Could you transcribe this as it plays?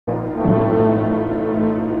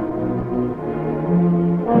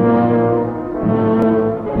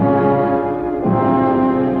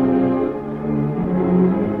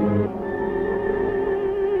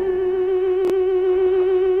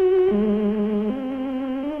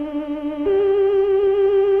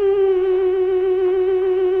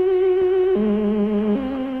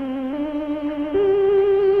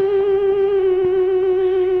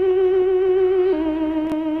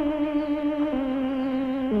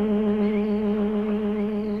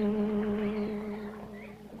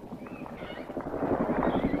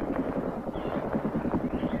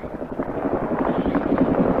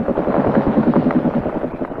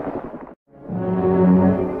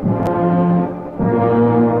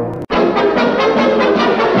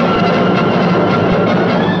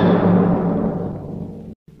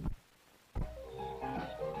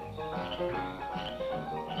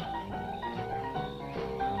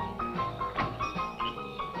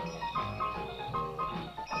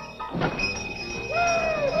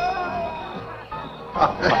Wait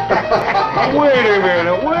a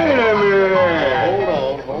minute, wait a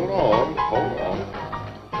minute. Hold on.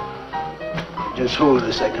 Just hold it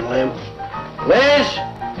a second, Lem. Liz?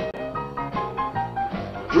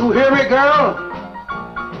 You hear me, girl?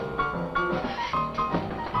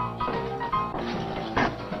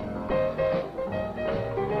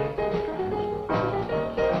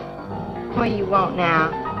 What do you want now?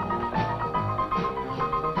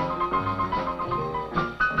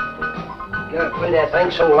 You gotta play that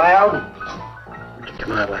thing so loud? What'd you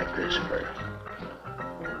come out like this for?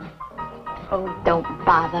 Oh, don't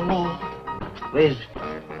bother me. Liz,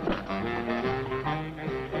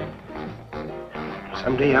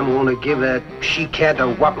 someday I'm gonna give that she-cat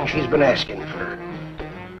the whopping she's been asking for.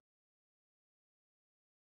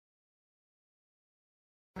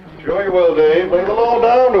 Sure you will, Dave. Bring the law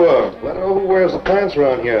down to her. Let her know who wears the pants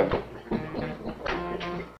around here.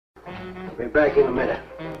 Be back in a minute.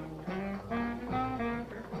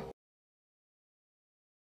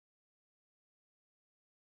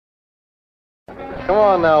 Come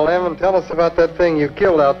on now, Lem, and tell us about that thing you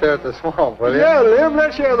killed out there at the swamp, will you? Yeah, Lim,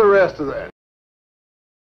 let's hear the rest of that.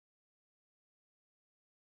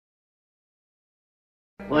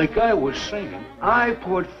 Like I was saying, I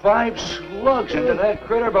put 5 slugs into that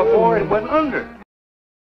critter before it went under.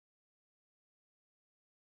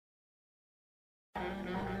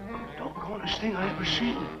 Doggonest thing I ever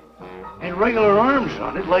seen. Had regular arms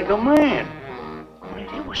on it like a man. Only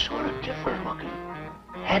they was sort of different looking.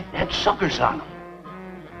 Had suckers on them.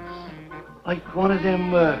 Like one of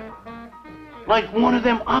them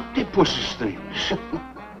octopuses things.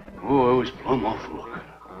 Oh, it was plumb awful looking.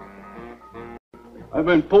 I've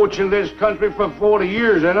been poaching this country for 40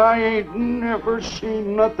 years, and I ain't never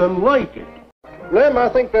seen nothing like it. Lem, I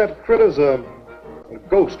think that critter's a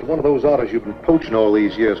ghost, one of those otters you've been poaching all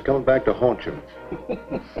these years, coming back to haunt you.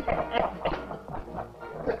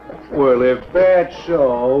 Well, if that's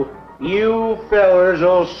so, you fellers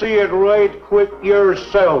will see it right quick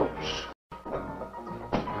yourselves.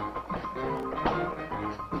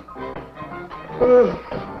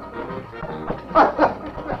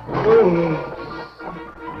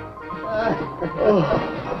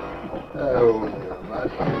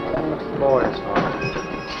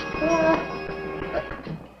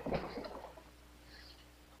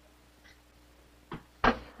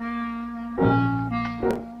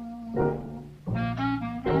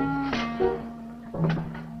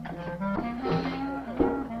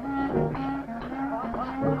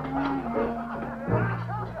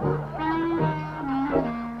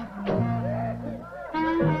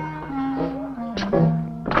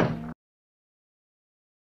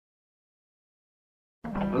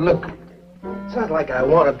 Look, it's not like I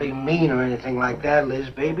want to be mean or anything like that, Liz,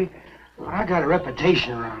 baby. But I got a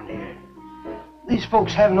reputation around here. These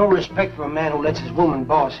folks have no respect for a man who lets his woman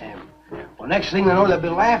boss him. Well, next thing they know, they'll be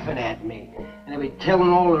laughing at me. And they'll be telling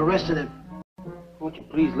all the rest of the... Won't you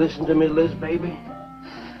please listen to me, Liz, baby?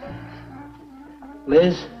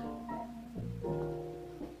 Liz?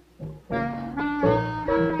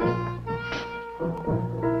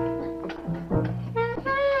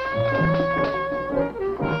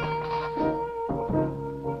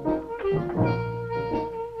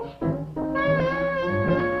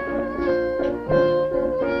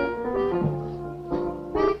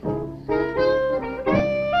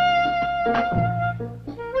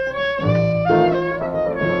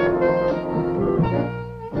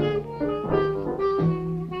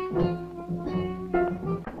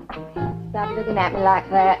 Stop looking at me like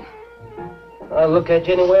that. I'll look at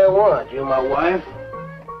you any way I want. You're my wife.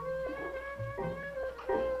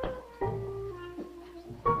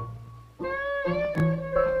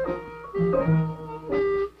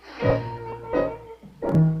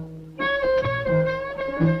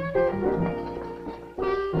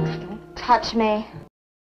 Don't touch me.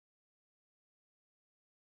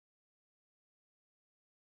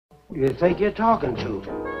 Who do you think you're talking to?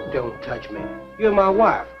 Don't touch me. You're my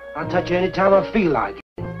wife. I'll touch you anytime I feel like it.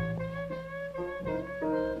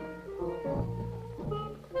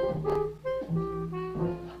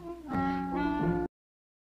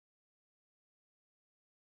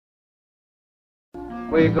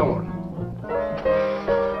 Where you going?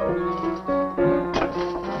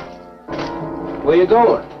 Where you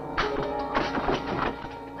going?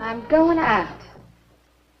 I'm going out.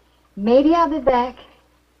 Maybe I'll be back.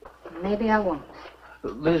 Maybe I won't.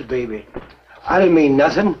 Liz, baby, I didn't mean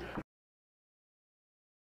nothing.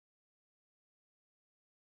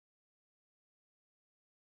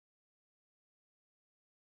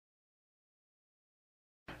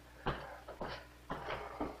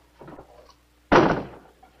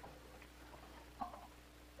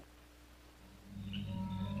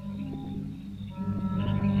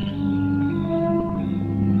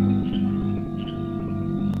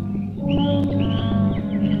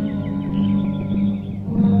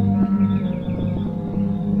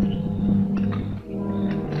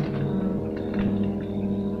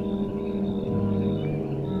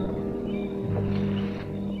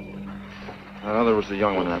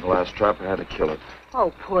 young one in that last trap. I had to kill it.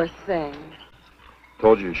 Oh, poor thing.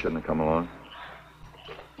 Told you shouldn't have come along.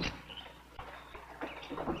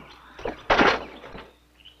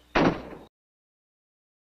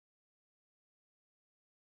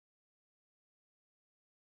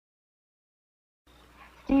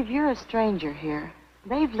 Steve, you're a stranger here.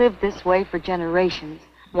 They've lived this way for generations.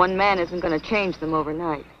 One man isn't going to change them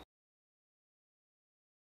overnight.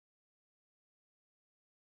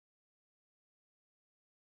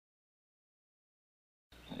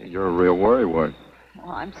 You're a real worrywart. Well,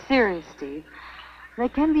 I'm serious, Steve. They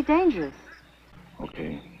can be dangerous.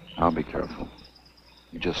 Okay, I'll be careful.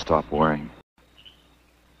 You just stop worrying.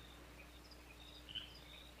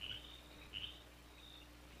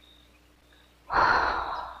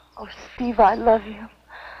 Oh, Steve, I love you.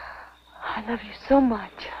 I love you so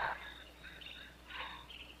much.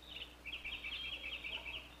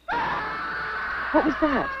 What was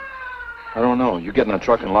that? I don't know. You get in the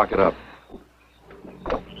truck and lock it up.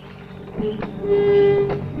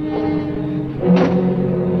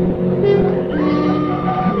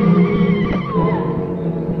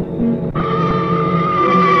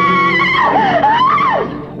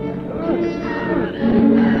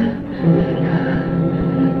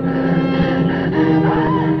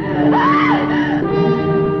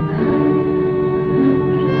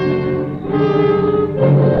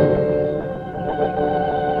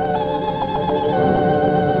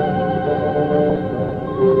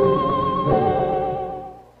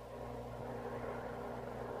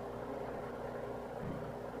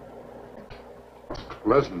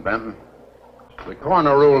 Listen, Benton. The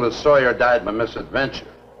coroner ruled that Sawyer died by misadventure.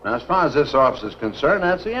 Now, as far as this officer's concerned,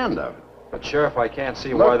 that's the end of it. But, Sheriff, I can't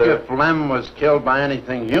see why Look, if Lem was killed by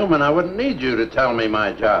anything human, I wouldn't need you to tell me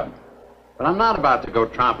my job. But I'm not about to go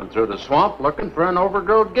tromping through the swamp looking for an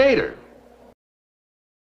overgrown gator.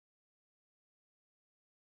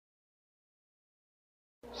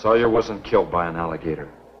 Sawyer wasn't killed by an alligator.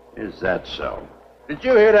 Is that so? Did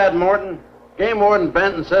you hear that, Morton? Game Warden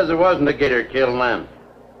Benton says it wasn't a gator killed Lem.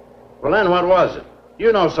 Well, then what was it?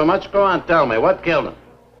 You know so much. Go on, tell me. What killed him?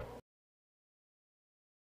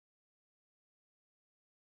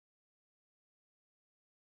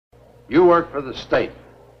 You work for the state.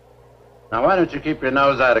 Now, why don't you keep your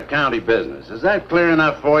nose out of county business? Is that clear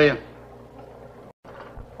enough for you?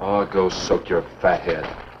 Oh, go soak your fat head.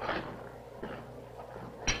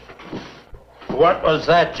 What was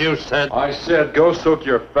that you said? I said go soak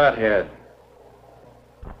your fat head.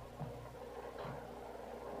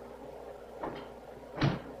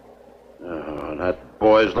 Oh, that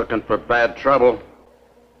boy's looking for bad trouble.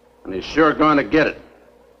 And he's sure going to get it.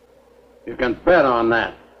 You can bet on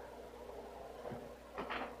that.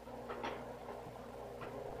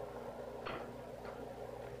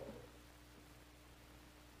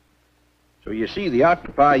 So you see, the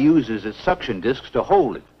octopi uses its suction discs to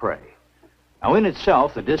hold its prey. Now, in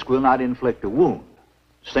itself, the disc will not inflict a wound.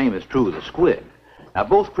 Same is true of the squid. Now,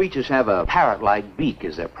 both creatures have a parrot-like beak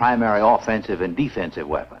as their primary offensive and defensive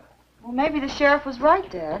weapon. Well, maybe the sheriff was right,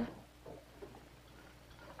 Dad.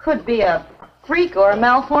 Could be a freak or a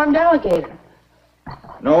malformed alligator.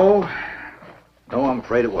 No, I'm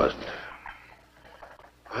afraid it wasn't.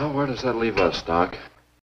 Well, where does that leave us, Doc?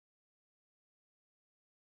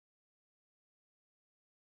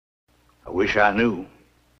 I wish I knew.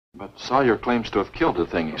 But Sawyer claims to have killed the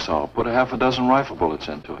thing he saw. Put a half a dozen rifle bullets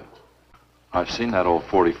into it. I've seen that old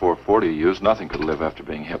 44-40 used. Nothing could live after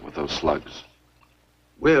being hit with those slugs.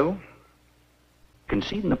 Well,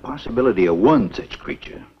 conceding the possibility of one such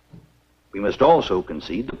creature, we must also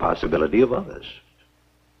concede the possibility of others.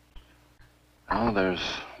 Well, there's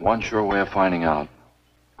one sure way of finding out.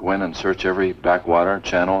 Go in and search every backwater,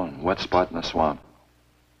 channel, and wet spot in the swamp.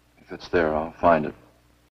 If it's there, I'll find it.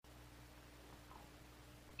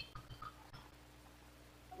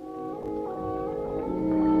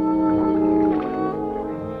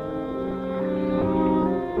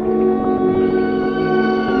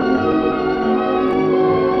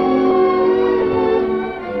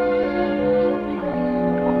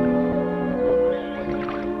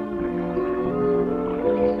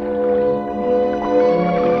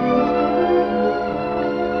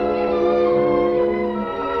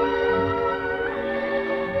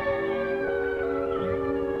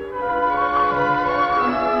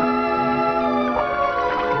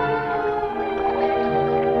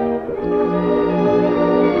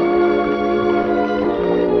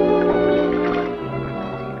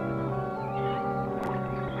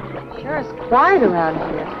 Quiet around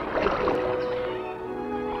here.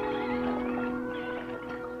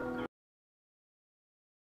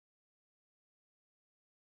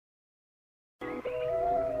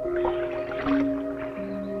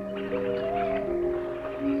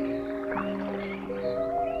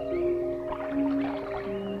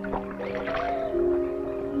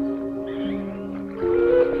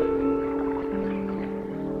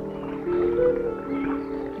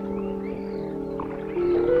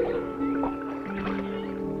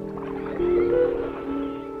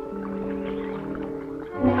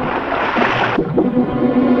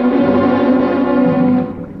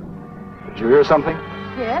 hear something?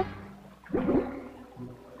 Yes?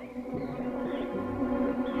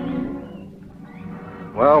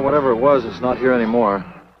 Well, whatever it was, it's not here anymore.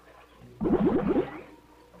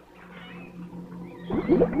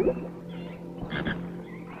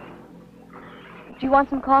 Do you want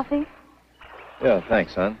some coffee? Yeah,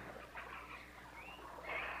 thanks, son.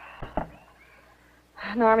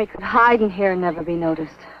 An army could hide in here and never be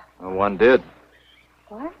noticed. Well, one did.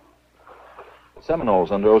 What? The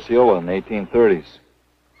Seminoles under Osceola in the 1830s.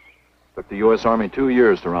 Took the U.S. Army 2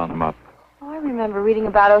 years to round them up. Oh, I remember reading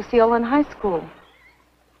about Osceola in high school.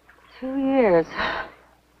 2 years.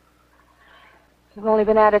 We've only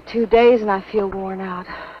been at it 2 days, and I feel worn out.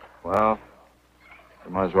 Well,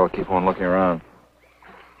 you might as well keep on looking around.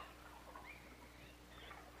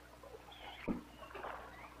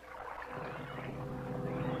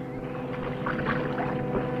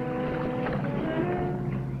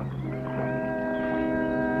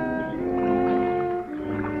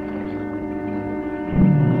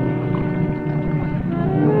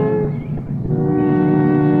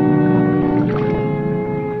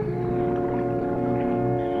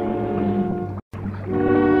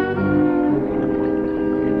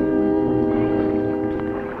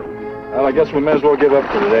 Well, I guess we may as well give up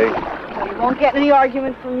for today. Well, you won't get any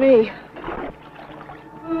argument from me.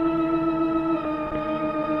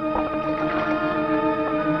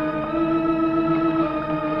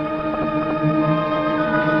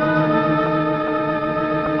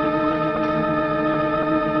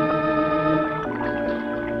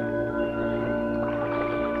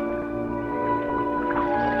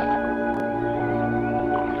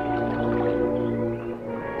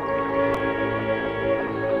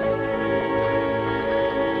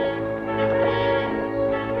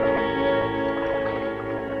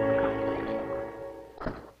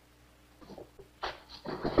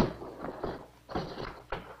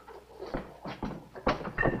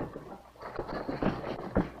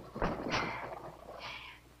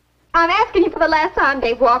 I'm asking you for the last time,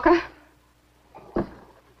 Dave Walker.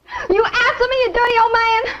 You answer me, you dirty old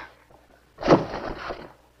man.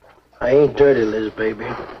 I ain't dirty, Liz, baby.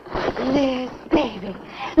 Liz, baby.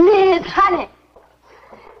 Liz, honey.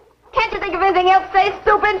 Can't you think of anything else to say,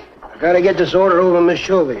 stupid? I gotta get this order over to Miss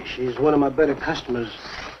Chovy. She's one of my better customers.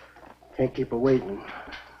 Can't keep her waiting.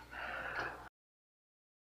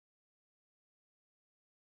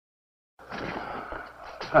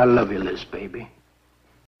 I love you, Liz, baby.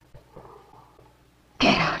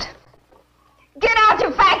 Get out. Get out, you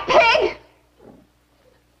fat pig!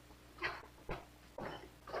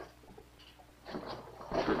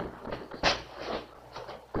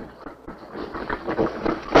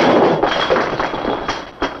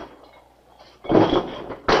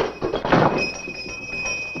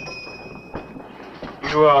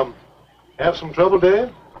 You, have some trouble, Dave?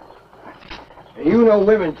 You know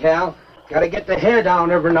women, Cal. Gotta get the hair down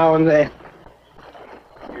every now and then.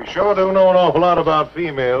 You sure do know an awful lot about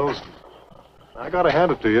females. I gotta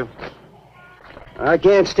hand it to you. I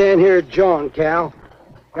can't stand here jawing, Cal.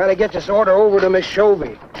 Gotta get this order over to Miss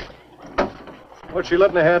Chovy. What's she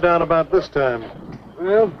letting the hair down about this time?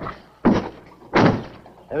 Well,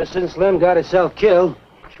 ever since Lem got herself killed,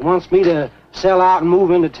 she wants me to sell out and move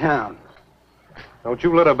into town. Don't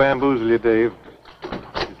you let her bamboozle you, Dave.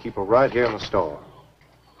 You keep her right here in the store.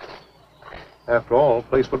 After all, the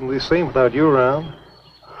place wouldn't be the same without you around.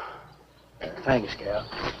 Thanks, Cal.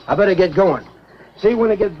 I better get going. See you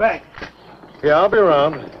when I get back. Yeah, I'll be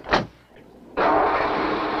around.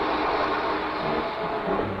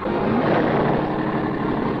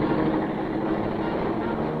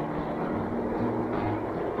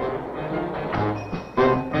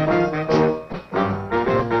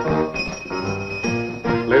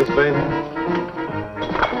 Liz, baby.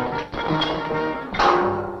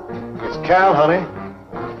 It's Cal, honey.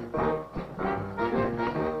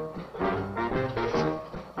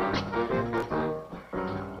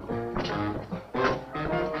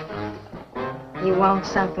 You want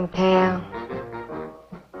something, Cal?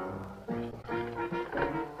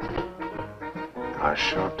 I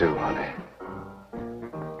sure do, honey.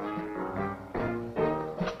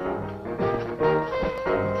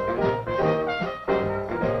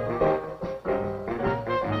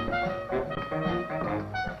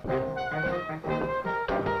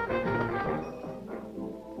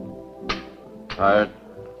 Tired?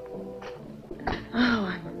 Oh,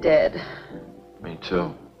 I'm dead. Me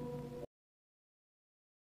too.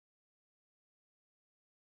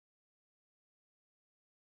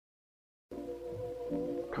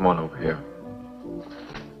 Come on over here.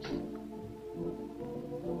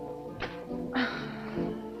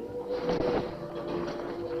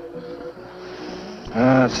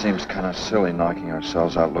 Yeah, it seems kind of silly knocking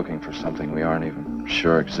ourselves out looking for something we aren't even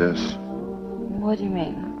sure exists. What do you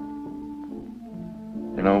mean?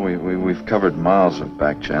 You know, we've covered miles of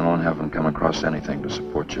back channel and haven't come across anything to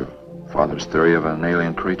support your father's theory of an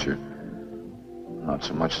alien creature. Not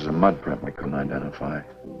so much as a mud print we couldn't identify.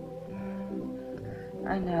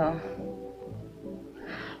 I know.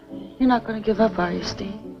 You're not going to give up, are you,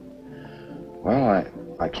 Steve? Well,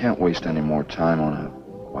 I can't waste any more time on a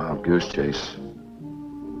wild goose chase.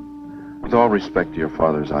 With all respect to your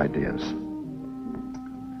father's ideas.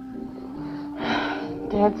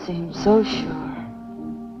 Dad seems so sure.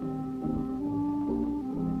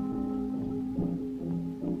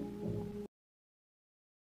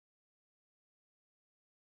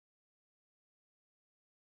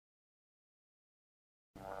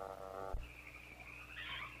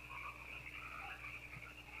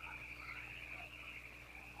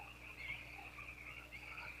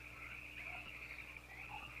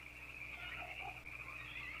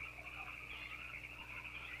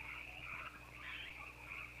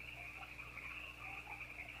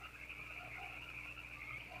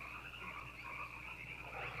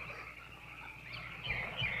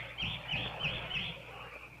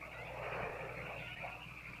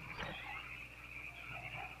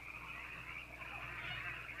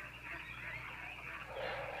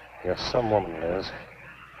 You're some woman, Liz.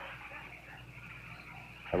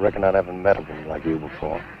 I reckon I never met a woman like you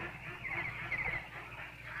before.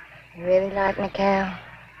 You really like me, Cal?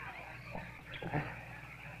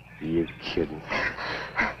 You kidding?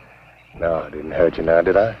 No, I didn't hurt you now,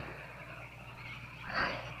 did I?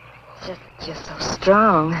 You're so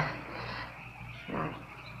strong.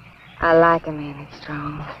 I like a man that's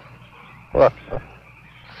strong. What?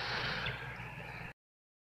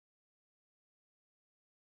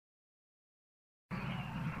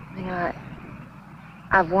 You know,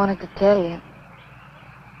 I've wanted to tell you.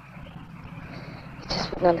 You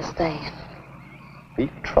just wouldn't understand. You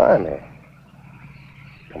try me.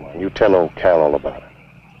 Come on, you tell old Cal all about it.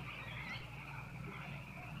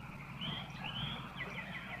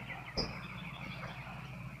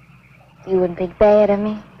 You wouldn't think bad of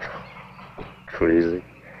me? Crazy.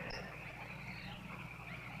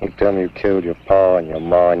 You tell me you killed your pa and your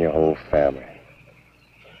ma and your whole family.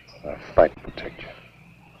 I'll fight to protect you.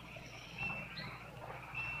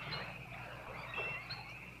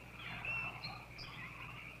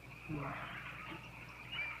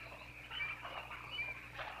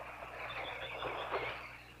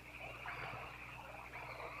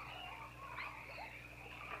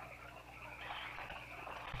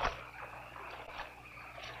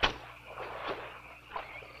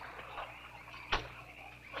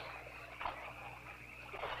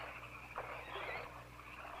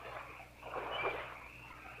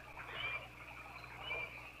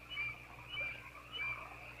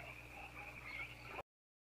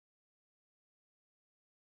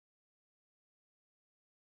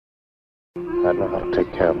 I'd know how to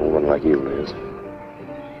take care of a woman like you, Liz.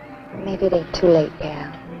 Maybe it ain't too late,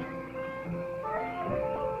 Cal.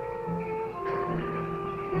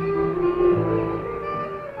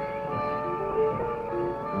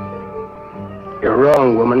 You're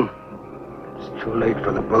wrong, woman. It's too late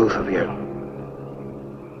for the both of you.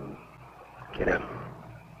 Get up.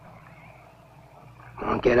 Come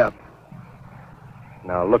on, get up.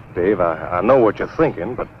 Now, look, Dave, I know what you're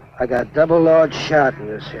thinking, but... I got double large shot in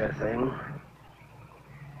this here thing.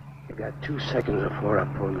 You got 2 seconds before I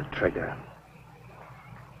pull the trigger.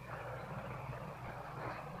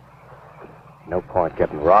 No point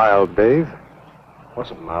getting riled, Dave.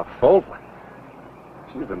 Wasn't my fault.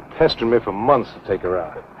 She's been pestering me for months to take her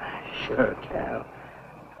out. Sure, Cal.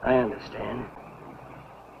 I understand.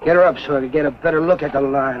 Get her up so I can get a better look at the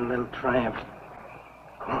line, little tramp.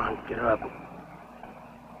 Come on, get her up.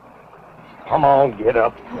 Come on, get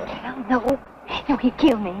up. Cal, no. No, he'd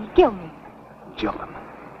kill me. He'd kill me. Jumping.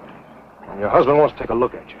 And your husband wants to take a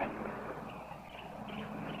look at you.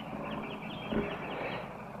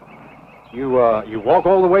 You walk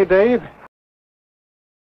all the way, Dave?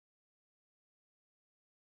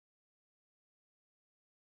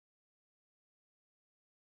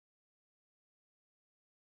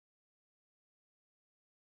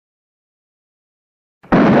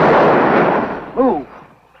 Move!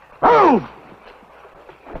 Move!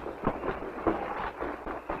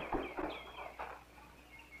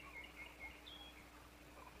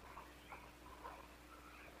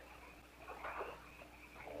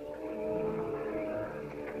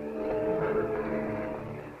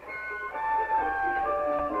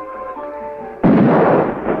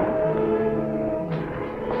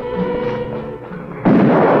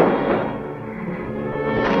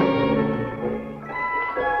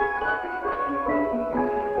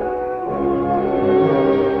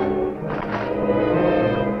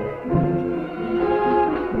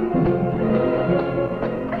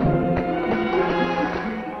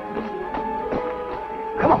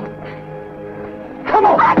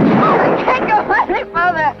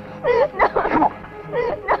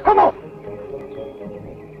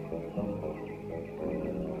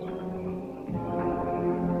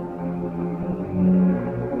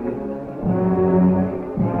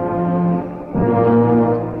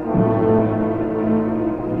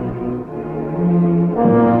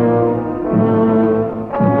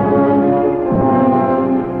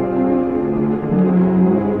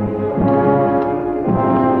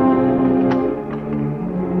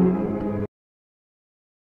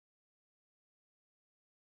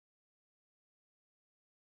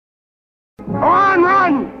 Go on,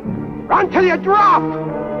 run! Run till you drop!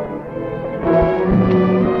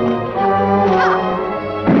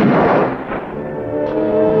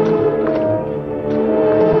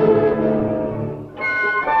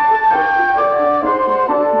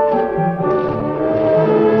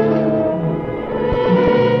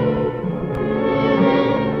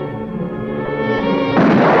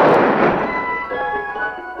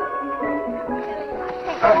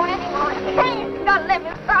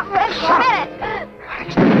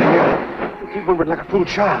 Keep moving like a fool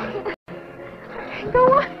child.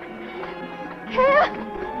 Go on. Hell.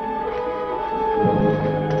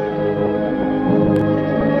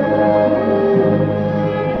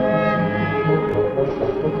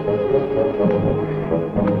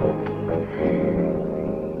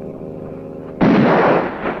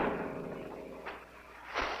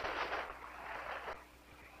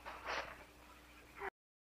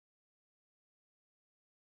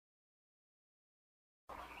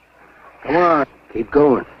 Come on, keep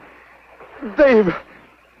going. Dave,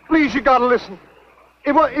 please, you gotta listen.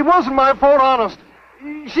 It wasn't my fault, honest.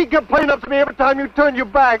 She kept playing up to me every time you turned your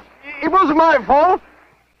back. It wasn't my fault.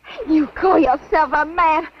 You call yourself a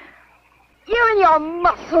man. You and your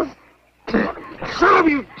muscles. Shut up,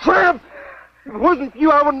 you tramp! If it wasn't for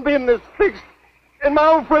you, I wouldn't be in this fix. And my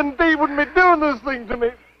old friend Dave wouldn't be doing this thing to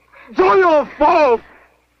me. It's all your fault.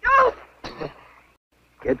 Oh.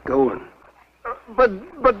 Get going. But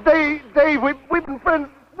Dave, we've been friends.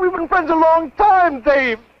 We've been friends a long time,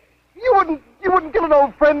 Dave. You wouldn't kill an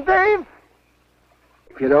old friend, Dave.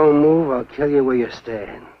 If you don't move, I'll kill you where you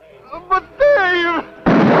stand. But Dave!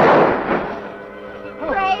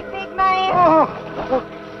 Brave, big man.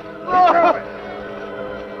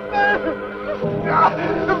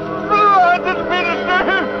 I didn't mean it,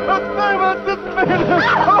 Dave. Dave, I didn't mean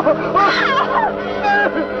it.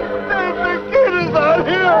 Dave, the kid is out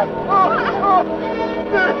here.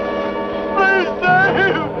 Dave, please,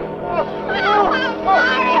 Dave. I'm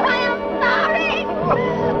sorry.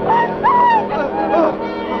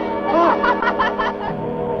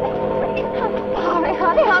 Sorry,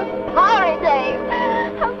 honey. I'm sorry, Dave.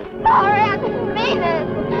 I'm sorry. I didn't mean it.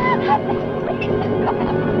 I'm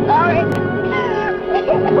sorry.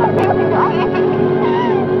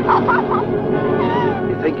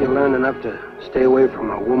 You think you learned enough to stay away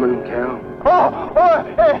from a woman, Cal?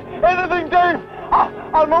 Anything, Dave.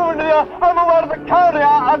 I'll move out of the county.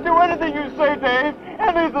 I'll do anything you say, Dave.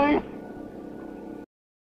 Anything.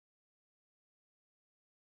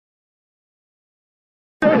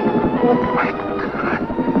 Look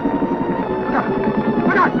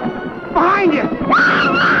out! Behind you!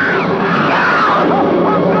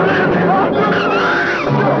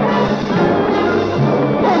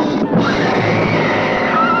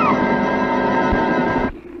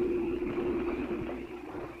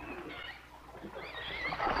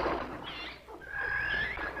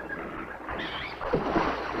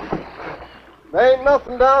 There ain't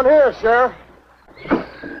nothing down here, Sheriff.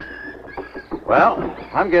 Well,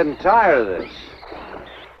 I'm getting tired of this.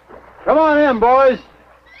 Come on in, boys.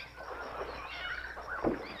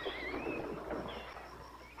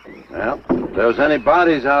 Well, if there was any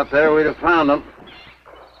bodies out there, we'd have found them.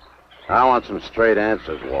 I want some straight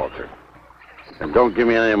answers, Walter. And don't give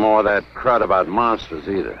me any more of that crud about monsters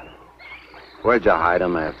either. Where'd you hide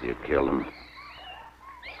them after you killed them?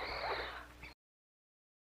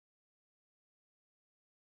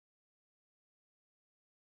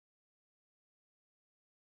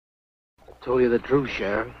 I told you the truth,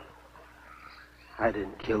 Sheriff. I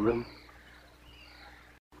didn't kill them.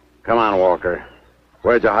 Come on, Walker.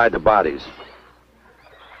 Where'd you hide the bodies?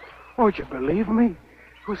 Won't you believe me?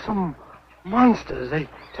 It was some monsters. They...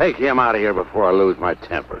 Take him out of here before I lose my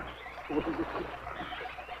temper.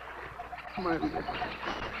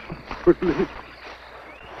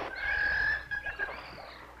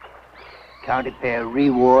 County fair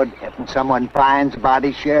reward if someone finds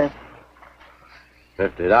body, Sheriff?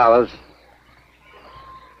 $50.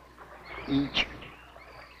 Each.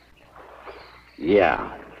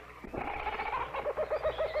 Yeah.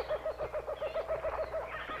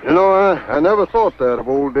 You know, I never thought that of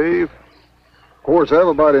old Dave. Of course,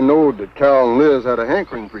 everybody knowed that Cal and Liz had a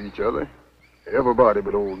hankering for each other. Everybody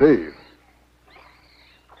but old Dave.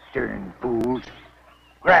 Darn fools.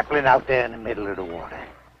 Grappling out there in the middle of the water.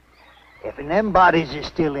 If them bodies is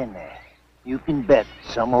still in there, you can bet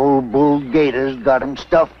some old bull gator's got 'em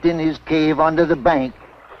stuffed in his cave under the bank,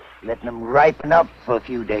 letting 'em ripen up for a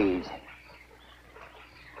few days.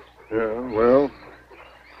 Yeah, well,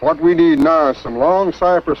 what we need now is some long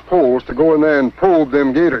cypress poles to go in there and probe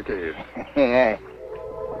them gator caves.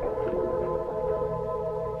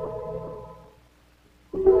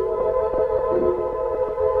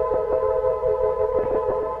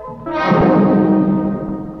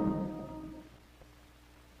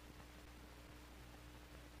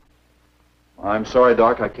 I'm sorry,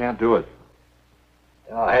 Doc. I can't do it.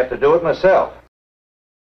 I have to do it myself.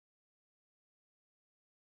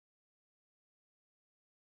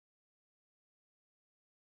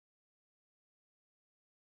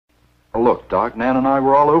 Well, look, Doc, Nan and I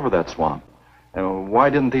were all over that swamp. And why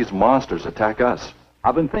didn't these monsters attack us?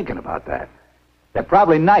 I've been thinking about that. They're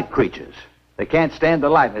probably night creatures. They can't stand the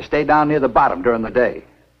light. They stay down near the bottom during the day.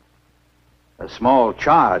 A small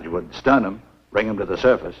charge would stun them, bring them to the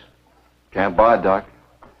surface. Can't buy it, Doc.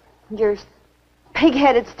 You're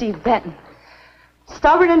pig-headed, Steve Benton.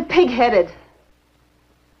 Stubborn and pig-headed.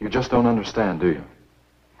 You just don't understand, do you?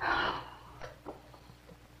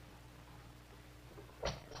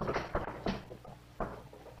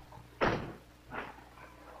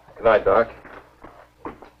 Good night, Doc.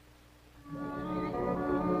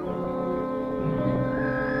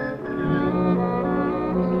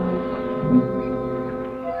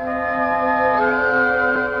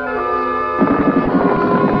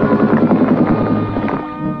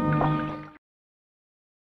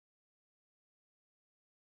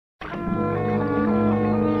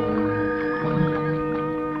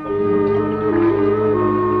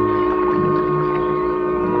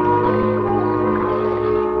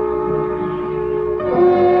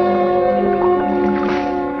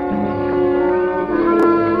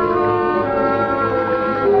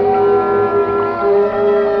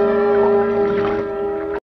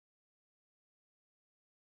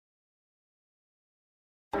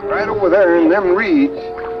 Right over there in them reeds.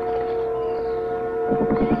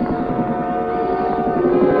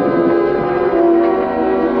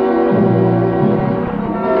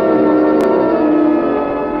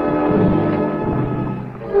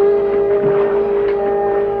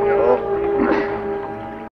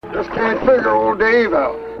 Just can't figure old Dave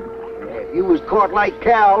out. If you was caught like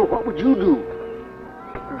Cal, what would you do?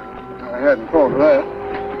 I hadn't thought of that.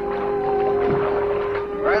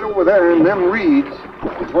 Right over there in them reeds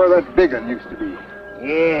is where that big one used to be.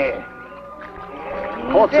 Yeah.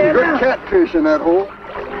 Caught some good catfish in that hole.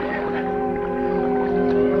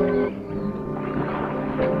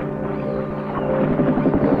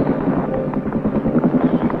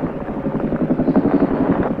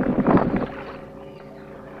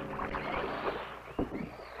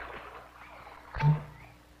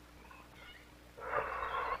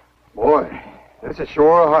 Boy, this is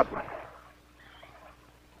sure a hot one.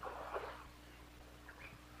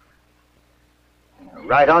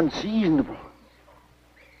 Right unseasonable.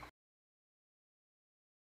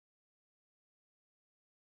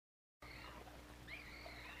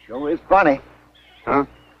 Sure is funny. Huh?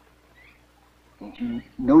 Ain't you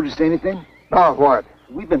noticed anything? Oh, what?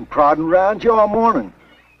 We've been prodding around here all morning.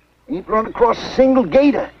 Ain't run across a single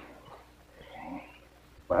gator.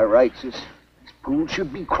 By rights, this pool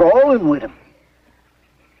should be crawling with him.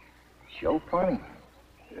 Sure funny.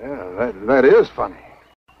 Yeah, that is funny.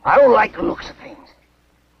 I don't like the looks of things.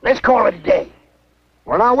 Let's call it a day.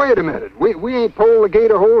 Well, now, wait a minute. We ain't pulled the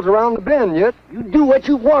gator holes around the bend yet. You do what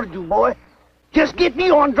you want to do, boy. Just get me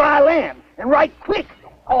on dry land, and right quick.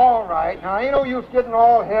 All right. Now, ain't no use getting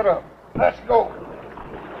all head up. Let's go.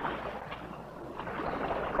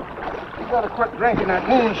 You gotta quit drinking that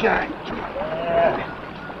moonshine. Yeah.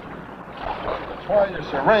 That's why you're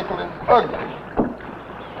so wrinkled and ugly.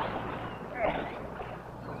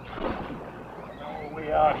 Oh,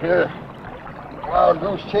 we out here. Wild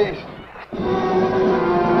goose chase.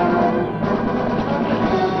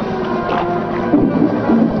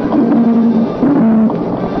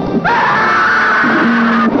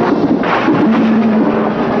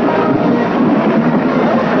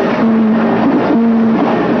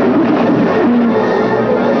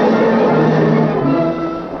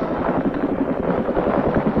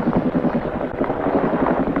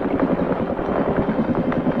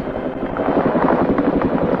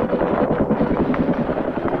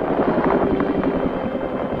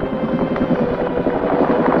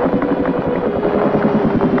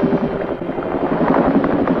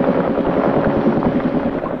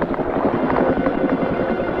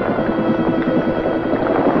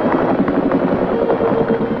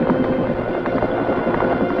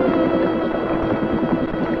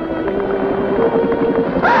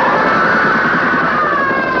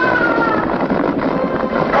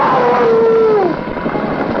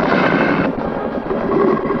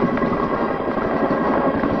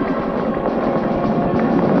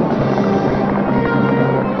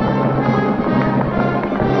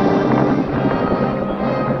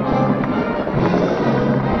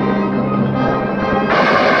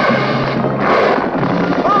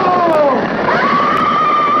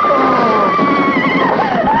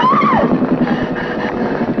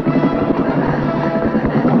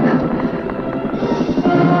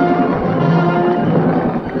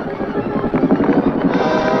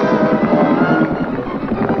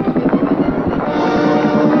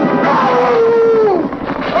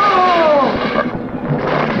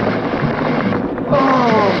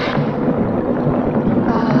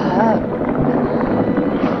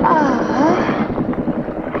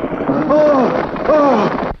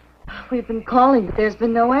 We've been calling, but there's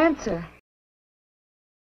been no answer.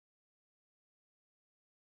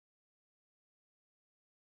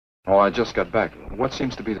 Oh, I just got back. What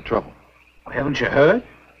seems to be the trouble? Haven't you heard?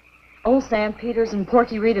 Old Sam Peters and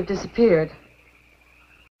Porky Reed have disappeared.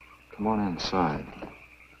 Come on inside.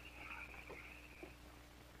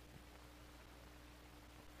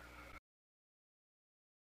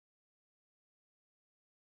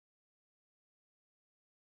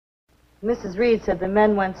 Mrs. Reed said the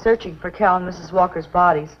men went searching for Cal and Mrs. Walker's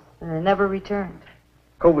bodies, and they never returned.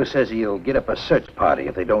 Cover says he'll get up a search party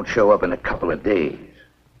if they don't show up in a couple of days.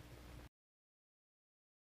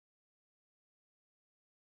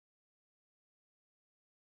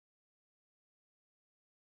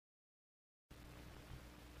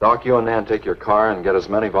 Doc, you and Nan take your car and get as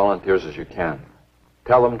many volunteers as you can.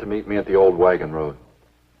 Tell them to meet me at the old wagon road.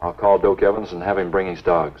 I'll call Doak Evans and have him bring his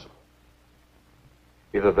dogs.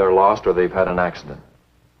 Either they're lost or they've had an accident.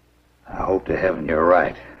 I hope to heaven you're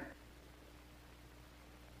right.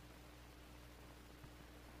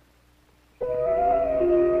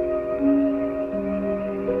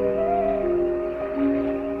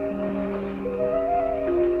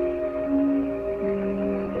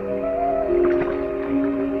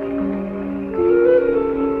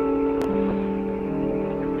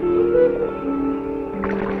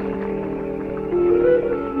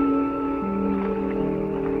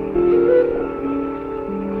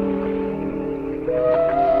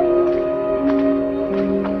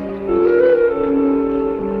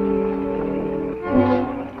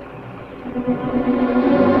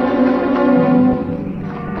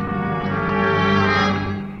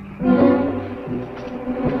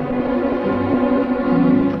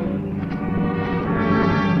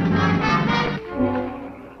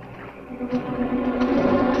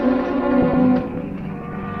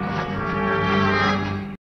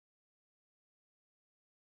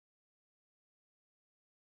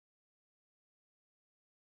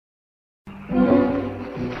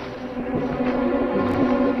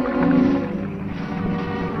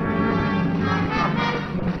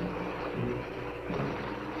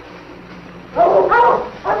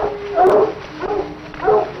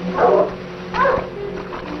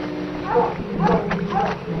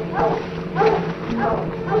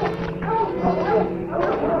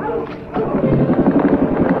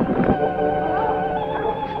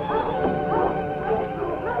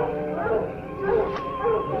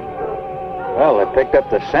 Well, they picked up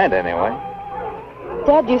the scent anyway.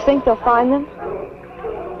 Dad, do you think they'll find them?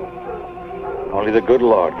 Only the good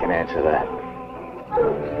Lord can answer that.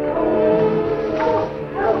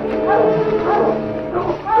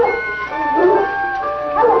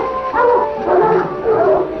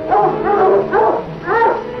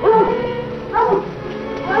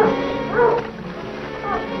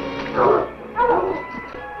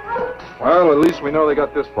 Well, at least we know they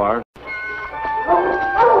got this far.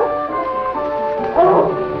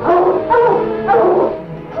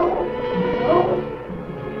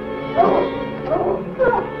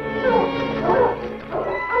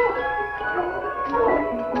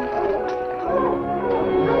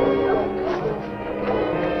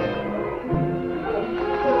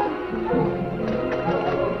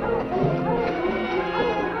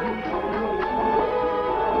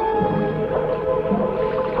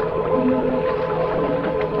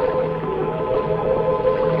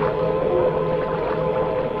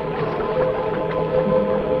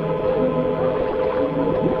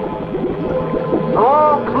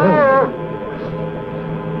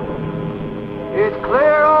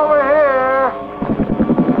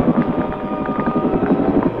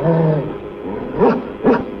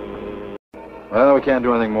 Well, we can't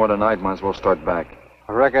do anything more tonight. Might as well start back.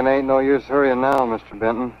 I reckon ain't no use hurrying now, Mr.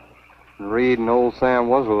 Benton. If Reed and old Sam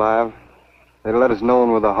was alive, they'd let us know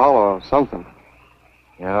with a holler or something.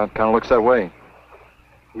 Yeah, it kind of looks that way.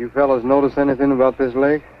 You fellas notice anything about this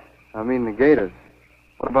lake? I mean the gators.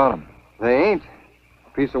 What about them? They ain't. A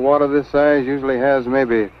piece of water this size usually has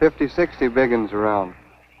maybe 50, 60 big uns around.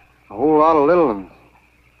 A whole lot of little ones.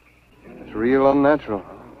 It's real unnatural.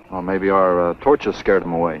 Well, maybe our torches scared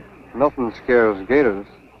them away. Nothing scares gators.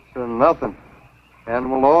 Nothing.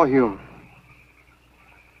 Animal or human.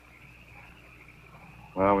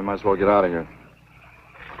 Well, we might as well get out of here.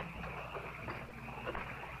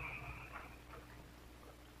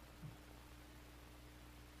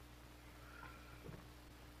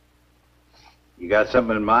 You got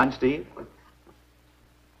something in mind, Steve? I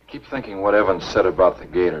keep thinking what Evans said about the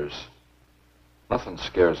gators. Nothing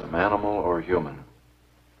scares them, animal or human.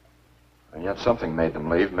 And yet something made them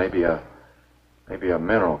leave. Maybe a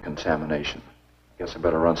mineral contamination. Guess I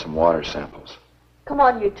better run some water samples. Come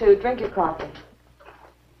on, you two. Drink your coffee.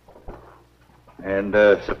 And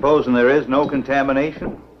supposing there is no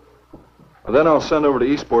contamination? Well, then I'll send over to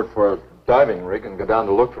Eastport for a diving rig and go down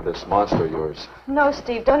to look for this monster of yours. No,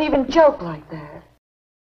 Steve, don't even joke like that.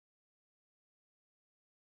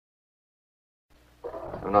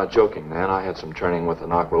 I'm not joking, Nan. I had some training with an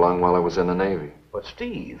aqualung while I was in the Navy. But,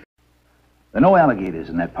 Steve, there are no alligators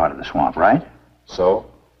in that part of the swamp, right? So?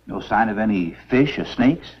 No sign of any fish or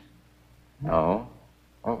snakes? No.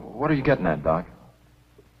 Well, what are you getting at, Doc?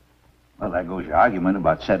 Well, there goes your argument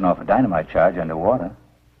about setting off a dynamite charge underwater.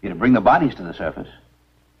 You're to bring the bodies to the surface.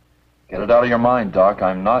 Get it out of your mind, Doc.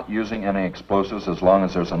 I'm not using any explosives as long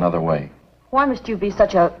as there's another way. Why must you be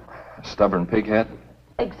such a... Stubborn pighead?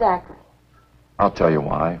 Exactly. I'll tell you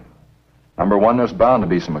why. Number one, there's bound to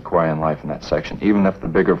be some aquarian life in that section, even if the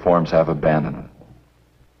bigger forms have abandoned it.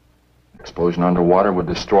 Explosion underwater would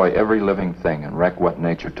destroy every living thing and wreck what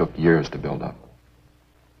nature took years to build up.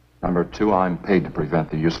 Number two, I'm paid to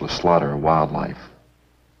prevent the useless slaughter of wildlife.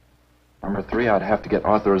 Number three, I'd have to get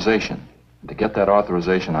authorization. And to get that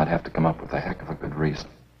authorization, I'd have to come up with a heck of a good reason.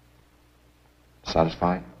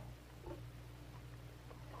 Satisfied?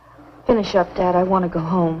 Finish up, Dad. I want to go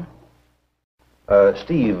home.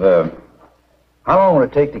 Steve, how long will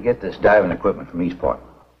it take to get this diving equipment from Eastport?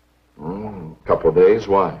 A couple of days.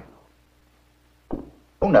 Why?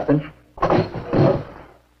 Oh, nothing.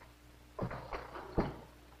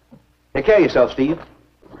 Take care of yourself, Steve.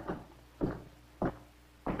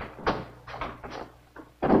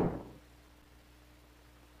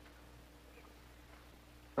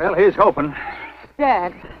 Well, here's hoping.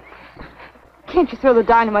 Dad, can't you throw the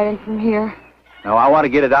dynamite in from here? No, I want to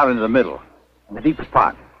get it out into the middle, in the deepest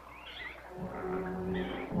part.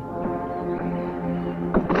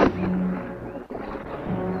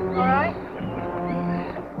 All right.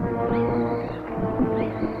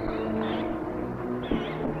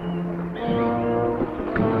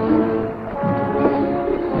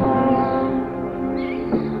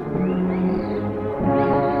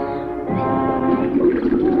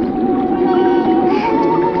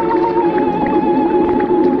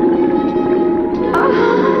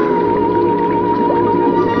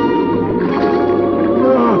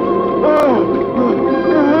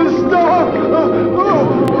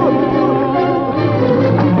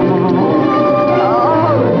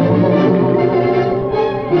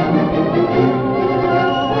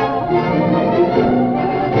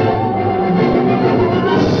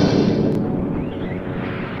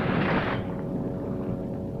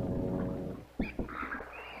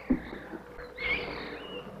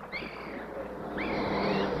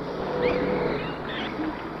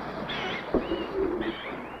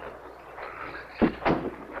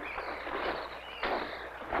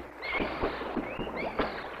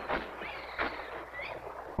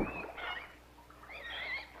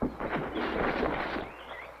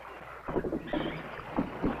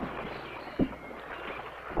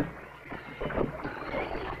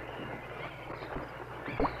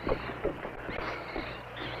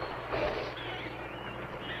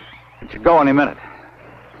 It should go any minute.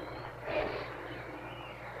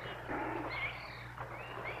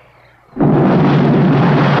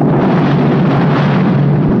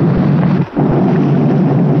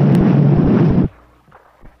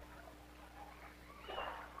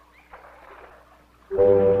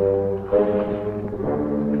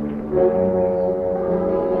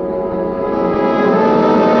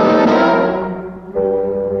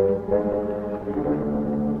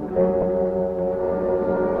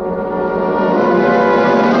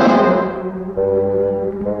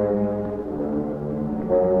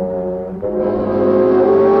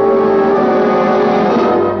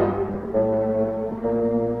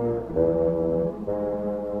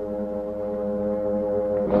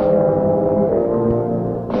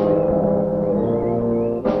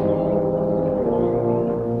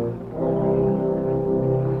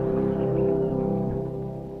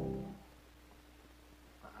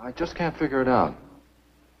 I just can't figure it out.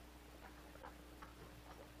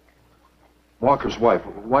 Walker's wife,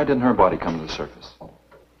 why didn't her body come to the surface?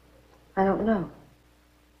 I don't know.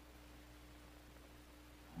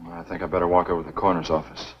 Well, I think I better walk over to the coroner's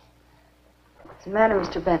office. What's the matter,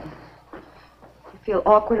 Mr. Benton? You feel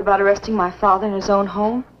awkward about arresting my father in his own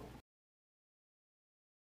home?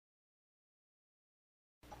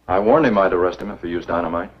 I warned him I'd arrest him if he used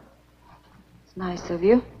dynamite. It's nice of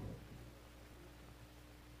you.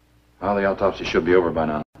 Well, the autopsy should be over by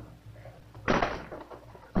now.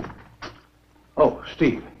 Oh,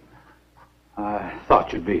 Steve. I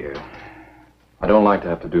thought you'd be here. I don't like to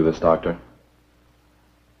have to do this, Doctor.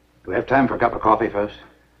 Do we have time for a cup of coffee first?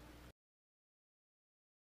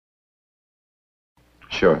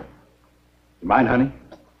 Sure. You mind, honey?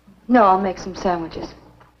 No, I'll make some sandwiches.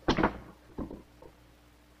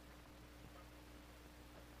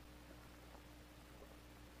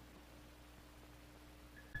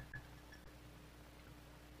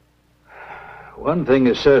 One thing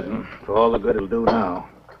is certain, for all the good it'll do now.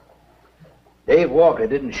 Dave Walker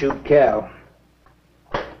didn't shoot Cal.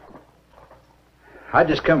 I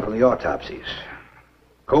just come from the autopsies.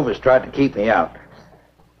 Covers tried to keep me out.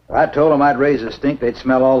 I told him I'd raise a stink they'd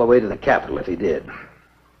smell all the way to the Capitol if he did.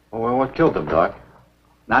 Well, what killed them, Doc?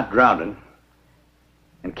 Not drowning.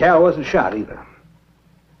 And Cal wasn't shot either.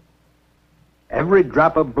 Every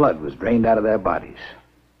drop of blood was drained out of their bodies.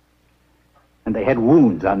 And they had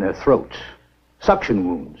wounds on their throats. Suction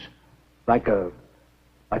wounds. Like a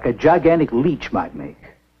gigantic leech might make.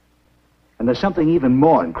 And there's something even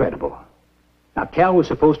more incredible. Now, Cal was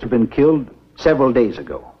supposed to have been killed several days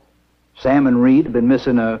ago. Sam and Reed have been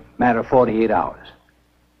missing a matter of 48 hours.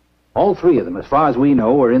 All three of them, as far as we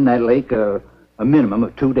know, were in that lake a minimum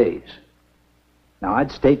of 2 days. Now,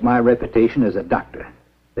 I'd stake my reputation as a doctor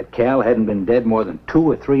that Cal hadn't been dead more than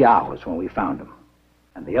 2 or 3 hours when we found him.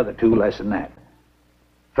 And the other two less than that.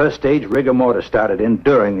 First stage rigor mortis started in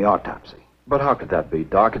during the autopsy. But how could that be,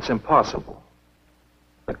 Doc? It's impossible.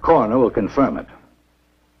 The coroner will confirm it.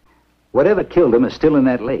 Whatever killed him is still in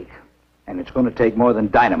that lake. And it's going to take more than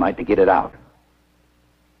dynamite to get it out.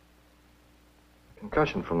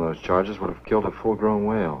 Concussion from those charges would have killed a full-grown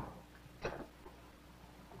whale.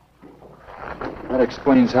 That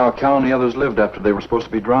explains how Cal and the others lived after they were supposed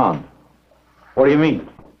to be drowned. What do you mean?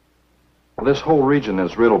 Well, this whole region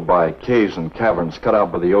is riddled by caves and caverns cut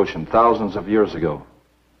out by the ocean thousands of years ago.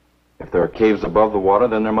 If there are caves above the water,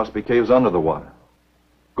 then there must be caves under the water.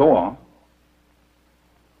 Go on.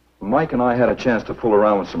 Mike and I had a chance to fool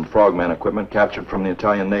around with some frogman equipment captured from the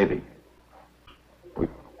Italian Navy. We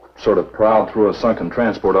sort of prowled through a sunken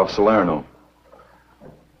transport off Salerno.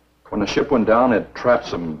 When the ship went down, it trapped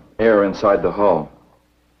some air inside the hull.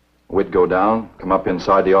 We'd go down, come up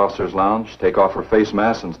inside the officer's lounge, take off our face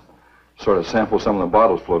masks, and sort of sample some of the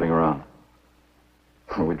bottles floating around.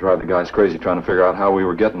 We'd drive the guys crazy trying to figure out how we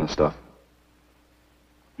were getting the stuff.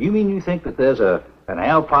 You mean you think that there's an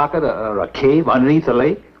ale pocket or a cave underneath the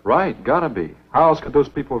lake? Right, gotta be. How else could those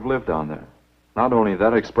people have lived down there? Not only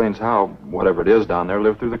that, it explains how, whatever it is down there,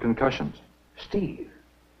 lived through the concussions. Steve.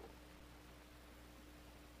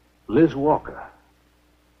 Liz Walker.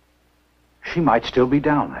 She might still be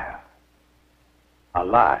down there.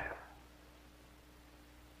 Alive.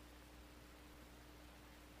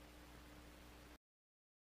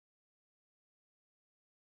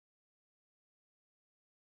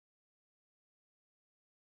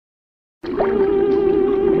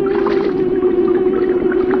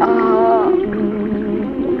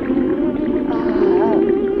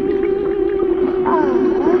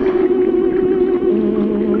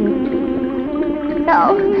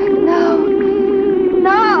 No, no,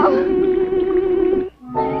 no!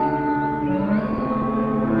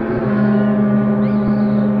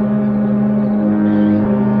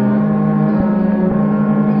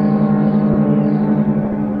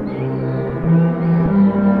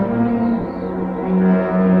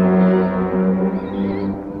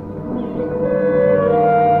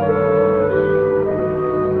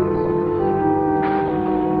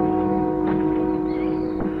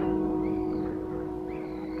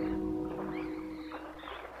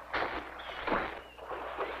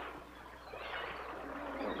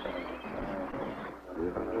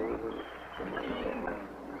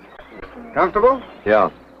 Comfortable? Yeah.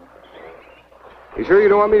 You sure you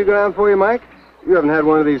don't want me to go down for you, Mike? You haven't had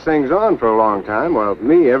one of these things on for a long time. Well,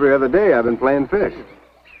 me, every other day I've been playing fish.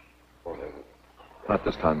 Not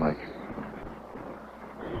this time, Mike.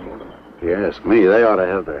 If you ask me, they ought to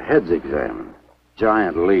have their heads examined.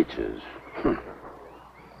 Giant leeches.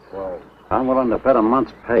 Well, I'm willing to bet a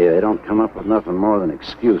month's pay they don't come up with nothing more than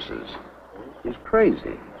excuses. He's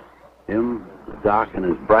crazy. Him, the doc, and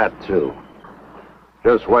his brat, too.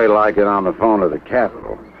 Just wait till I get on the phone to the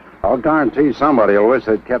Capitol. I'll guarantee somebody will wish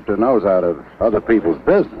they'd kept their nose out of other people's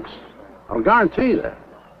business. I'll guarantee that.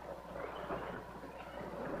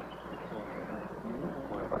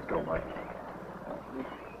 Let's go, Mike.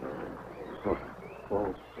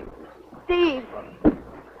 Steve!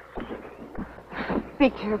 Be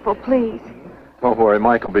careful, please. Don't worry,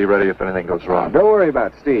 Mike will be ready if anything goes wrong. Don't worry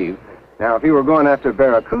about Steve. Now, if you were going after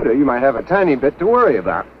Barracuda, you might have a tiny bit to worry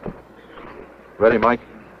about. Ready, Mike?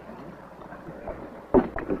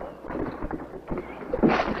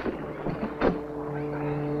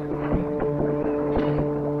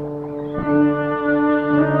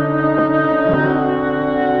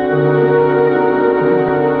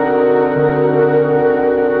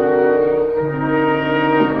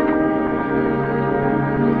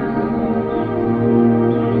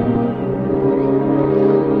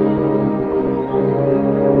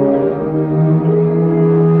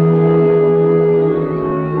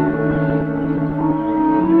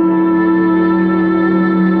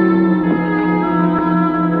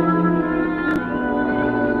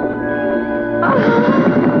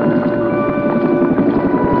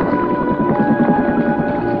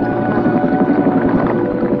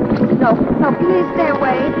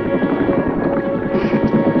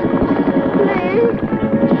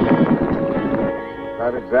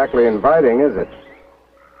 exactly inviting, is it?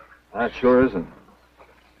 That sure isn't.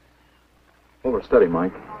 Over steady,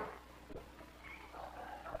 Mike.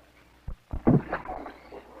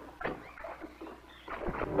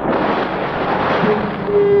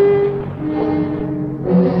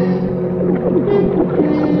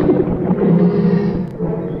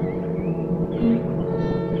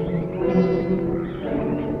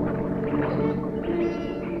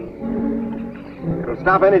 It'll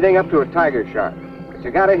stop anything up to a tiger shark. But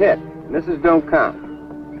you got a hit. Misses don't count.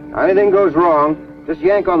 Now, anything goes wrong, just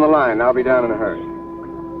yank on the line. I'll be down in a hurry.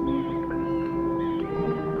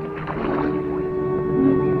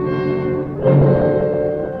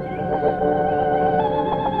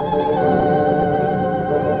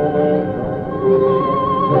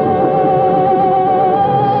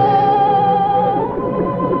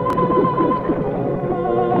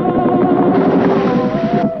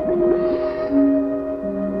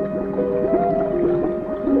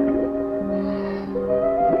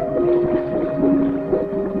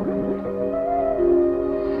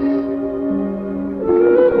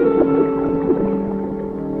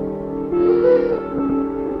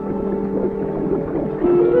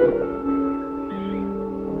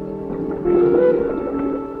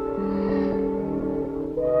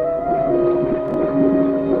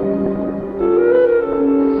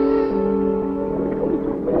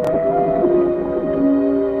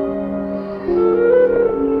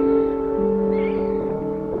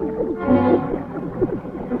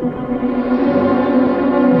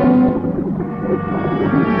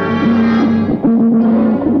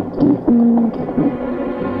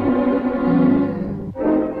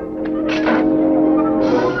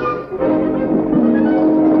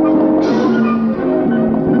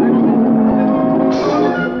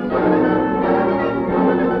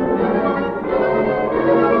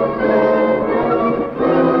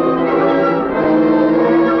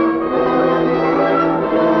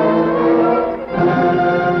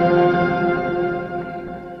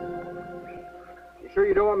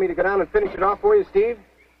 Finish it off for you, Steve?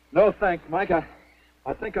 No, thanks, Mike.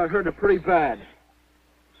 I think I hurt it pretty bad.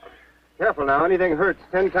 Careful now. Anything hurts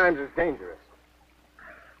 10 times as dangerous.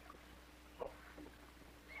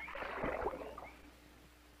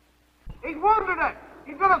 He's wounded it.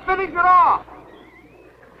 He's going to finish it off.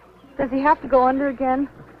 Does he have to go under again?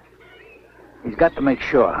 He's got to make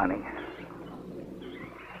sure, honey.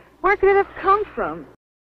 Where could it have come from?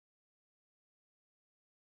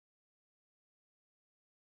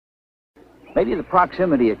 Maybe the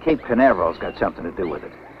proximity of Cape Canaveral's got something to do with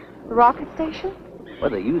it. The rocket station? Well,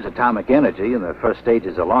 they use atomic energy in the first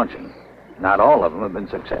stages of launching. Not all of them have been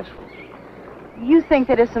successful. You think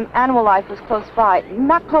that if some animal life was close by,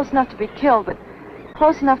 not close enough to be killed, but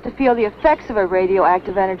close enough to feel the effects of a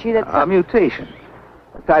radioactive energy that's... A mutation.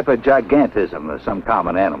 A type of gigantism of some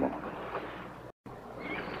common animal.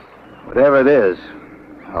 Whatever it is,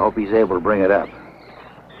 I hope he's able to bring it up.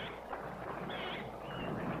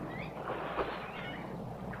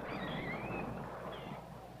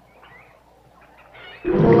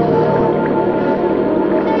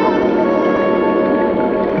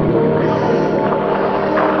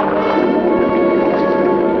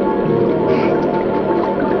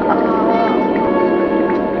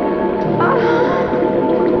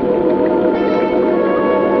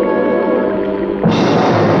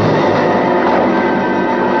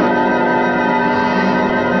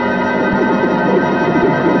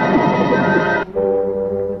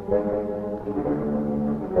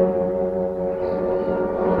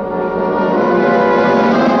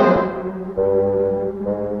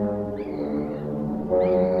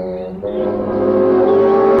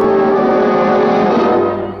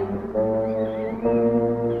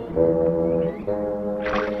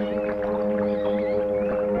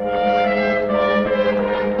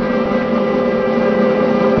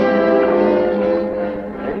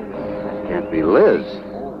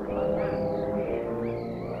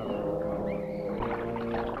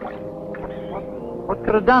 What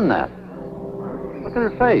could have done that? Look at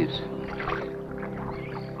her face.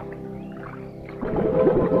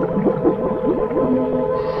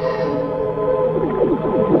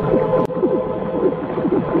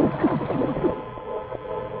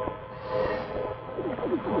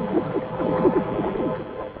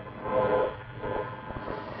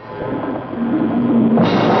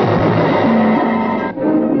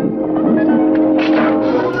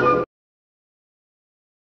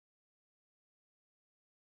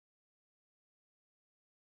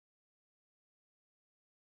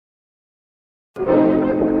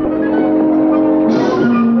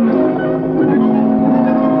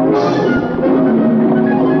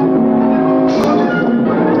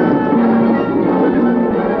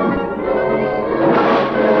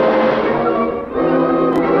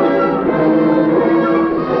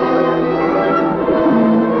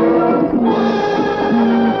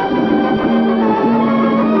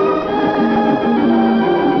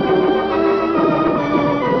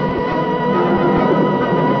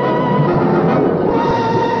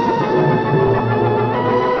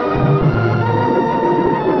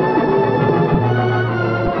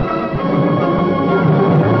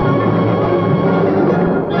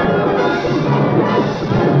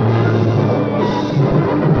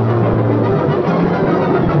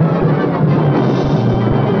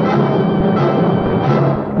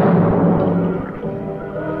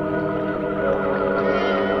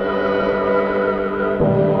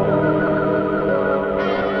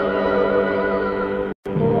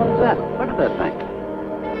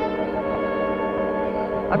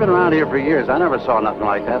 been around here for years. I never saw nothing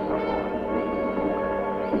like that before.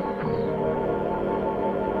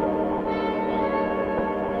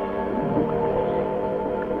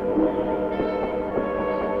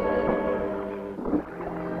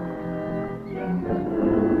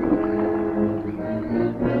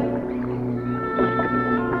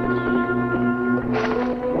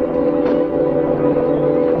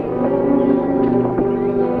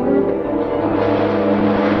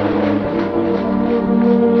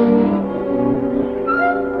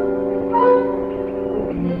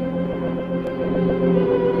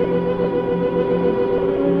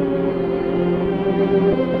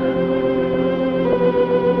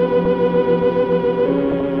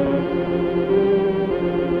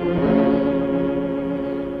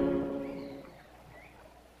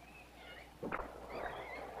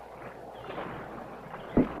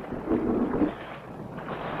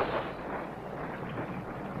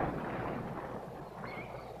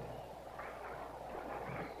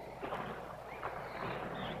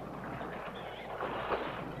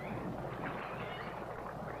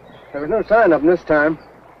 There was no sign of them this time.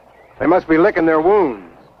 They must be licking their wounds.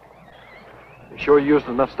 You sure you used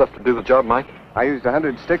enough stuff to do the job, Mike? I used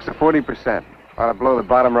 100 sticks of 40%. Ought to blow the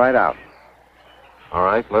bottom right out. All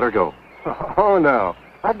right, let her go. Oh, no.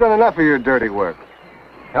 I've done enough of your dirty work.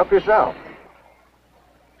 Help yourself.